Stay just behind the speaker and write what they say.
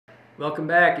Welcome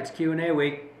back. It's Q&A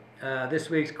week.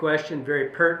 This week's question, very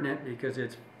pertinent because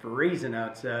it's freezing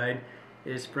outside,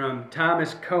 is from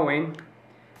Thomas Koenig.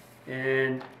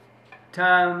 And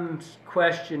Tom's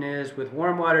question is, with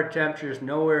warm water temperatures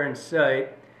nowhere in sight,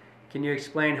 can you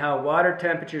explain how water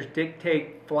temperatures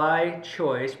dictate fly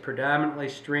choice, predominantly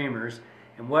streamers,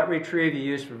 and what retrieve you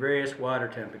use for various water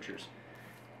temperatures?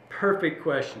 Perfect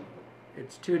question.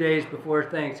 It's 2 days before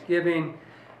Thanksgiving.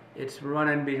 It's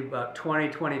running to be about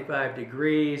 20-25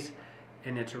 degrees,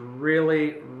 and it's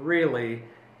really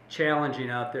challenging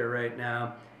out there right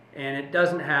now, and it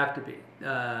doesn't have to be.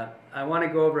 I want to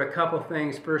go over a couple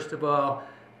things. First of all,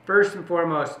 first and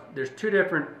foremost, there's two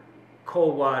different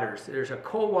cold waters. There's a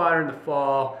cold water in the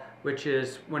fall, which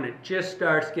is when it just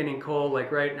starts getting cold,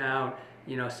 like right now,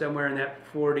 you know, somewhere in that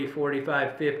 40,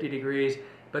 45, 50 degrees.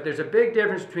 But there's a big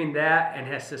difference between that and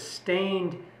has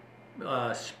sustained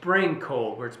spring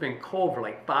cold, where it's been cold for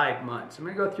like 5 months. I'm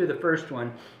going to go through the first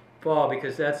one, fall,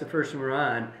 because that's the first one we're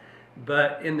on.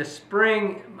 But in the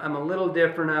spring, I'm a little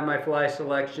different on my fly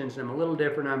selections, and I'm a little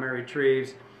different on my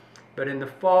retrieves. But in the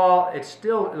fall, it's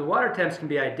still, the water temps can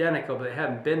be identical, but they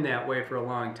haven't been that way for a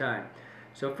long time.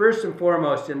 So first and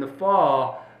foremost, in the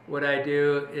fall, what I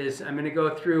do is I'm going to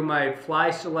go through my fly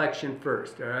selection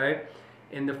first, all right?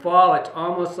 In the fall, it's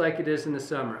almost like it is in the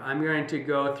summer. I'm going to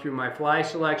go through my fly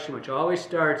selection, which always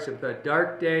starts with a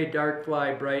dark day, dark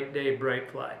fly, bright day,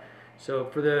 bright fly. So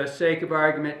for the sake of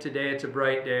argument, today it's a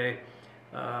bright day.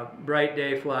 Bright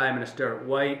day fly, I'm going to start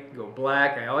white, go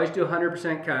black. I always do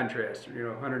 100% contrast, you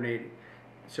know, 180.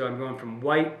 So I'm going from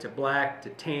white to black to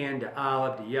tan to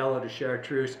olive to yellow to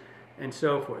chartreuse and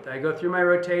so forth. I go through my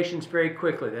rotations very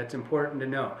quickly. That's important to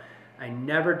know. I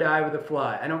never die with a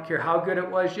fly. I don't care how good it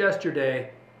was yesterday,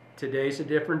 today's a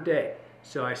different day.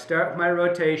 So I start with my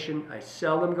rotation. I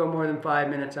seldom go more than 5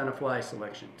 minutes on a fly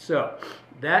selection. So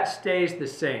that stays the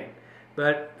same.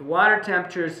 But the water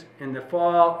temperatures in the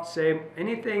fall, say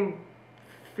anything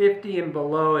 50 and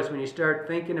below is when you start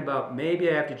thinking about maybe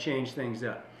I have to change things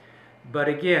up. But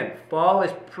again, fall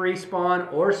is pre-spawn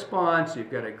or spawn, so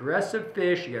you've got aggressive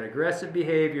fish, you've got aggressive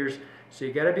behaviors, so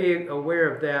you've got to be aware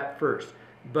of that first.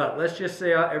 But let's just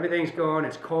say everything's going,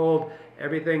 it's cold,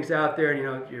 everything's out there, and you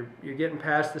know, you're getting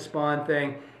past the spawn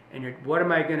thing, and what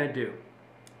am I going to do?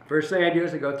 First thing I do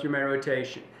is I go through my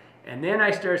rotation. And then I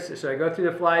go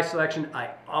through the fly selection. I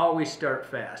always start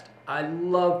fast. I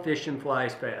love fishing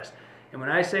flies fast. And when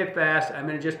I say fast, I'm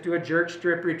going to just do a jerk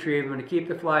strip retrieve. I'm going to keep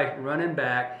the fly running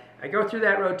back. I go through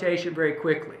that rotation very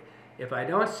quickly. If I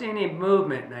don't see any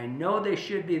movement, and I know they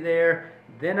should be there,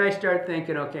 then I start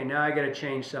thinking, okay, now I got to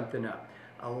change something up.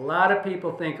 A lot of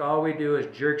people think all we do is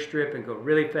jerk strip and go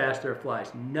really fast their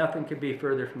flies. Nothing could be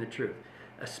further from the truth.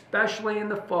 Especially in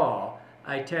the fall,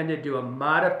 I tend to do a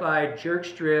modified jerk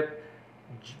strip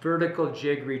vertical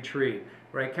jig retrieve,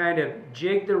 where I kind of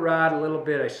jig the rod a little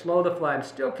bit. I slow the fly. I'm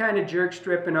still kind of jerk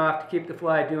stripping off to keep the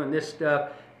fly doing this stuff,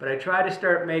 but I try to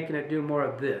start making it do more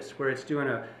of this, where it's doing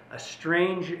a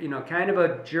strange, you know, kind of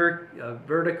a jerk, a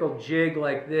vertical jig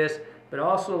like this, but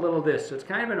also a little this. So it's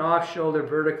kind of an off-shoulder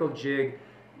vertical jig,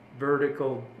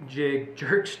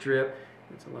 jerk strip.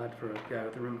 That's a lot for a guy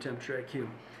with a room temperature IQ.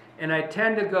 And I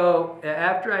tend to go,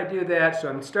 after I do that, so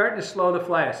I'm starting to slow the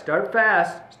fly. I start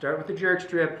fast, start with the jerk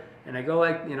strip, and I go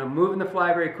like, you know, moving the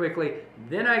fly very quickly.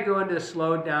 Then I go into the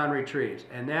slowed down retrieves.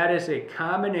 And that is a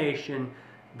combination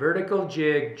vertical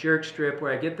jig, jerk strip,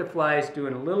 where I get the flies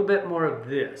doing a little bit more of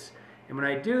this. And when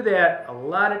I do that, a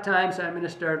lot of times I'm going to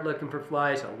start looking for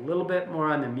flies a little bit more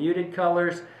on the muted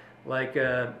colors, like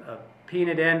a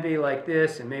peanut envy like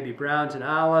this, and maybe browns and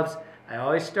olives. I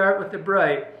always start with the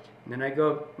bright. And then I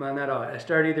go, well, not all, I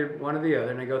start either one or the other,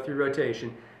 and I go through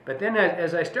rotation. But then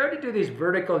as I start to do these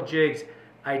vertical jigs,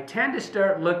 I tend to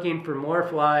start looking for more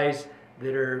flies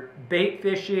that are bait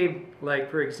fishy.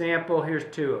 Like, for example, here's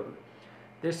two of them.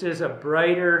 This is a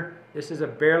brighter, this is a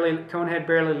conehead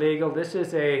barely legal. This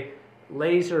is a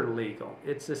laser legal.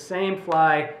 It's the same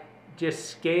fly,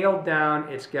 just scaled down.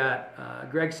 It's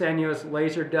got Greg Senio's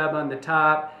laser dub on the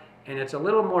top, and it's a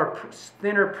little more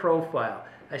thinner profile.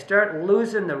 I start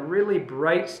losing the really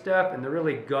bright stuff and the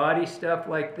really gaudy stuff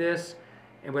like this.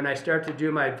 And when I start to do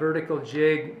my vertical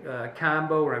jig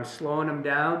combo where I'm slowing them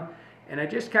down, and I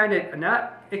just kind of,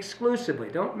 not exclusively,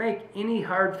 don't make any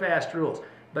hard, fast rules,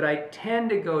 but I tend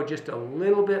to go just a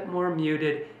little bit more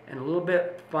muted and a little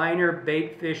bit finer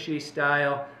bait fishy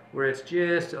style where it's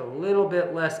just a little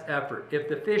bit less effort. If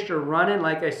the fish are running,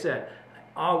 like I said,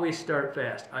 I always start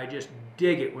fast. I just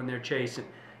dig it when they're chasing.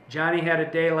 Johnny had a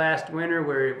day last winter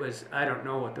where it was, I don't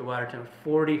know what the water temperature,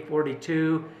 40,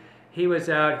 42. He was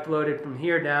out, floated from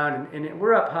here down, and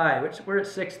we're up high, we're at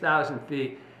 6,000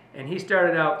 feet. And he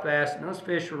started out fast, and those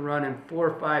fish were running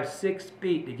 4, 5, 6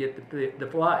 feet to get the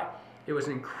fly. It was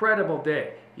an incredible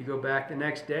day. You go back the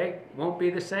next day, won't be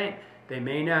the same. They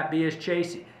may not be as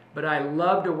chasey, but I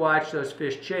love to watch those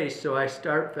fish chase, so I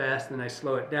start fast and I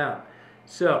slow it down.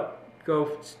 So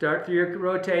go start through your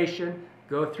rotation,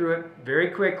 go through it very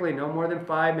quickly, no more than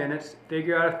 5 minutes,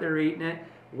 figure out if they're eating it.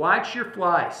 Watch your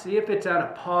fly, see if it's on a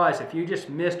pause. If you just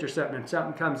missed or something and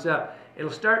something comes up,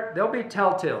 there'll be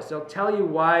telltales. They'll tell you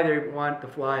why they want the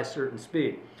fly a certain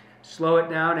speed. Slow it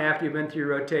down after you've been through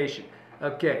your rotation.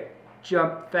 Okay,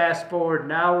 fast forward,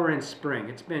 now we're in spring.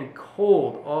 It's been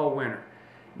cold all winter.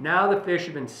 Now the fish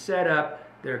have been set up,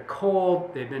 they're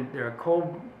cold, they're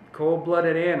a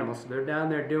cold-blooded animal, so they're down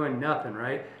there doing nothing,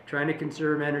 right? Trying to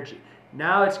conserve energy.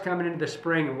 Now it's coming into the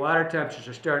spring and water temperatures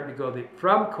are starting to go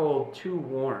from cold to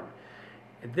warm.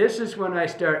 And this is when I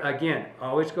start, again,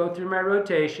 always go through my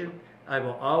rotation. I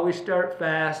will always start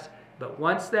fast, but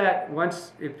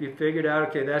if you figured out,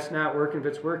 okay, that's not working, if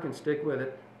it's working, stick with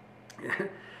it.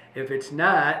 If it's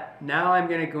not, now I'm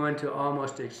going to go into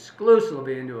almost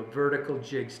exclusively into a vertical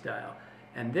jig style.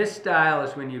 And this style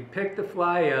is when you pick the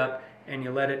fly up and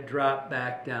you let it drop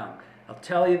back down. I'll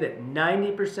tell you that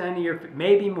 90% of your,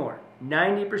 maybe more,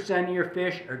 90% of your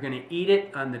fish are going to eat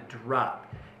it on the drop.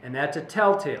 And that's a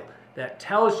telltale. That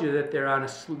tells you that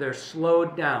they're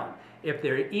slowed down. If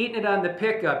they're eating it on the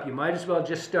pickup, you might as well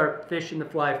just start fishing the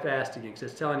fly fast again, because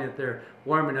it's telling you that they're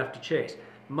warm enough to chase.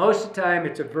 Most of the time,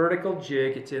 it's a vertical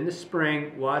jig. It's in the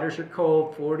spring. Waters are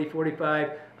cold, 40,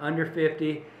 45, under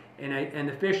 50, and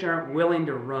the fish aren't willing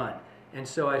to run. And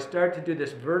so I start to do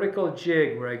this vertical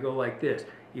jig where I go like this.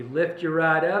 You lift your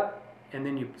rod up, and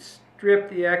then you strip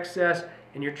the excess,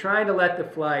 and you're trying to let the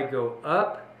fly go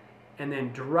up and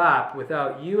then drop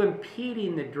without you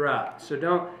impeding the drop. So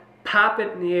don't pop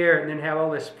it in the air and then have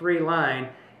all this free line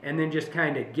and then just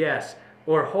kind of guess.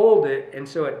 Or hold it and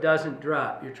so it doesn't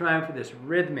drop. You're trying for this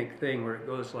rhythmic thing where it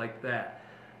goes like that.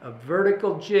 A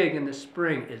vertical jig in the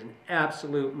spring is an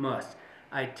absolute must.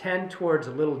 I tend towards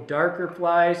a little darker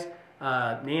flies,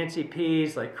 Nancy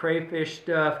P's, like crayfish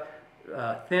stuff,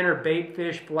 thinner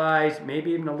baitfish flies,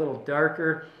 maybe even a little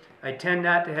darker. I tend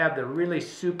not to have the really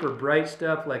super bright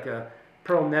stuff like a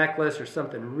pearl necklace or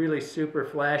something really super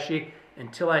flashy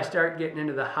until I start getting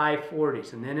into the high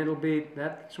 40s, and then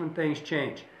that's when things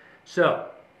change. So,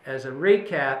 as a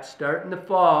recap, start in the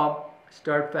fall,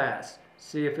 start fast.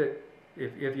 See if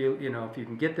you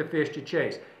can get the fish to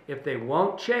chase. If they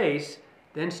won't chase,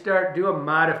 then do a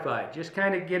modified. Just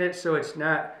kind of get it so it's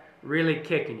not really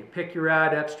kicking. You pick your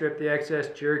rod up, strip the excess,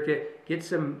 jerk it, get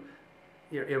some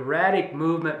erratic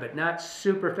movement, but not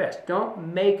super fast.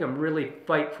 Don't make them really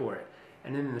fight for it.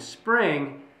 And then in the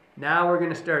spring, now we're going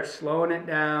to start slowing it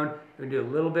down. We're going to do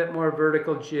a little bit more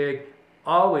vertical jig.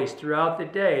 Always throughout the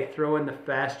day, throw in the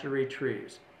faster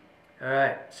retrieves. All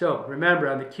right, so remember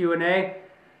on the Q&A,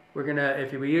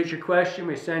 if we use your question,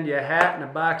 we send you a hat and a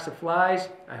box of flies.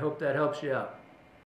 I hope that helps you out.